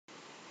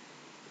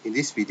In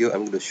this video, I'm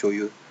going to show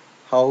you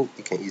how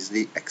you can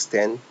easily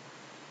extend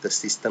the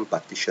system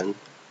partition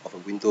of a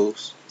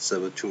Windows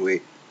Server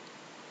 2.8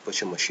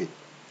 virtual machine.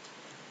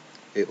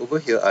 Okay, over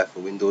here I have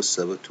a Windows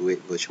Server 2.8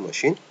 virtual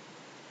machine.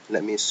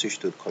 Let me switch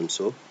to the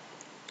console.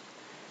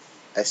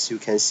 As you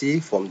can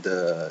see from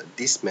the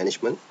disk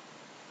management,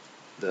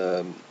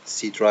 the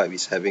C drive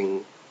is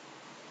having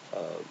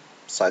a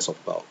size of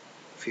about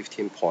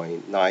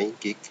 15.9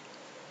 gig.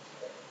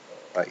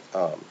 Right,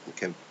 you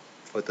can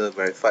further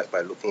verify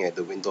by looking at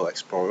the Windows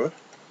Explorer.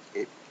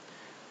 Okay.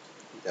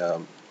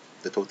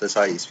 The total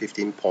size is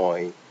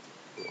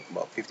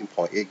about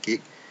 15.8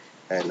 gig,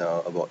 and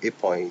about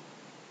 8.2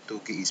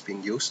 gig is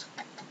being used.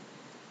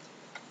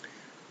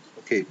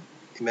 Okay,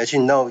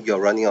 imagine now you're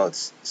running out of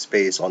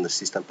space on the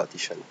system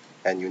partition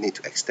and you need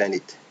to extend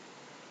it.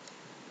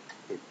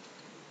 Okay.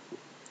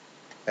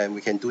 And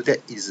we can do that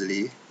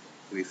easily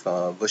with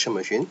a virtual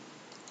machine.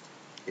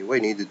 Okay, what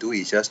you need to do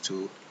is just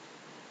to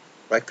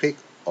right click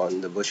on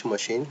the virtual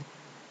machine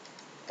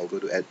and go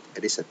to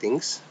edit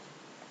settings.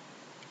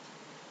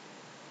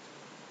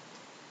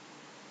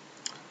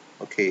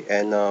 Okay,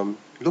 and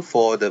look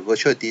for the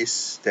virtual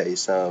disk that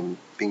is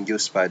being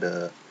used by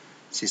the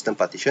system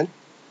partition.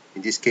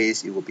 In this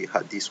case, it will be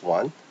hard disk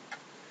 1.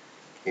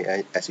 Okay,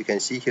 and as you can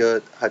see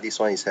here, hard disk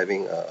 1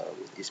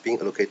 is being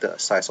allocated a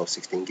size of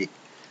 16 gig.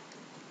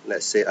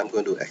 Let's say I'm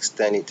going to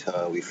extend it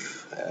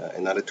with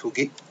another 2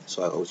 gig,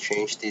 so I will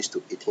change this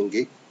to 18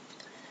 gig.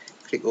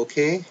 Click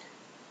OK,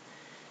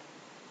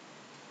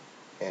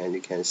 and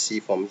you can see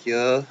from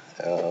here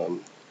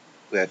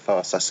we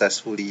have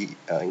successfully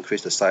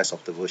increased the size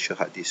of the virtual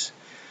hard disk.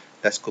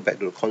 Let's go back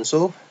to the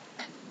console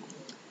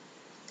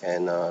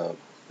and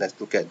let's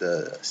look at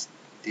the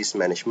disk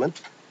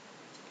management.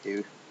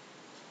 Okay,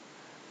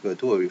 we'll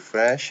do a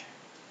refresh,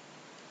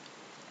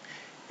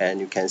 and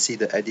you can see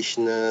the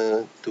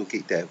additional 2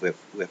 gig that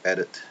we've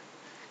added.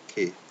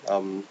 Okay,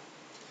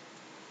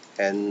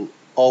 and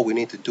all we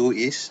need to do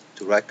is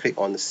to right click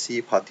on the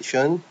C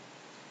partition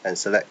and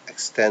select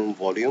extend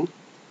volume.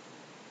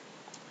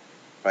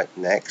 Right,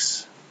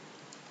 next.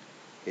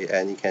 Okay,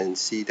 and you can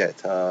see that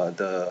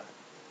the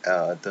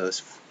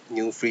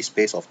new free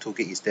space of 2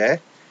 gig is there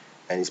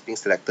and it's being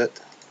selected.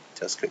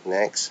 Just click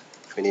next,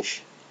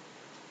 finish.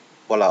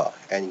 Voila,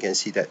 and you can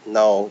see that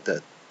now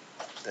the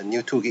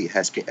new 2 gig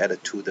has been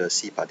added to the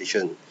C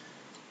partition,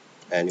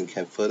 and you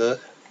can further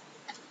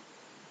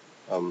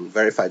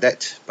verify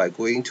that by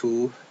going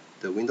to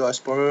the Windows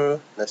Explorer.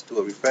 Let's do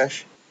a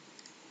refresh.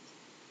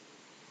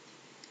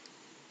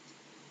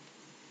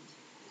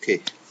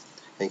 Okay,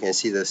 and you can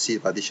see the C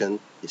partition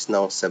is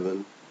now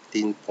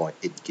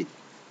 17.8 gig.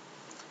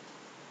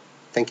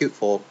 Thank you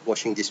for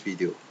watching this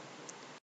video.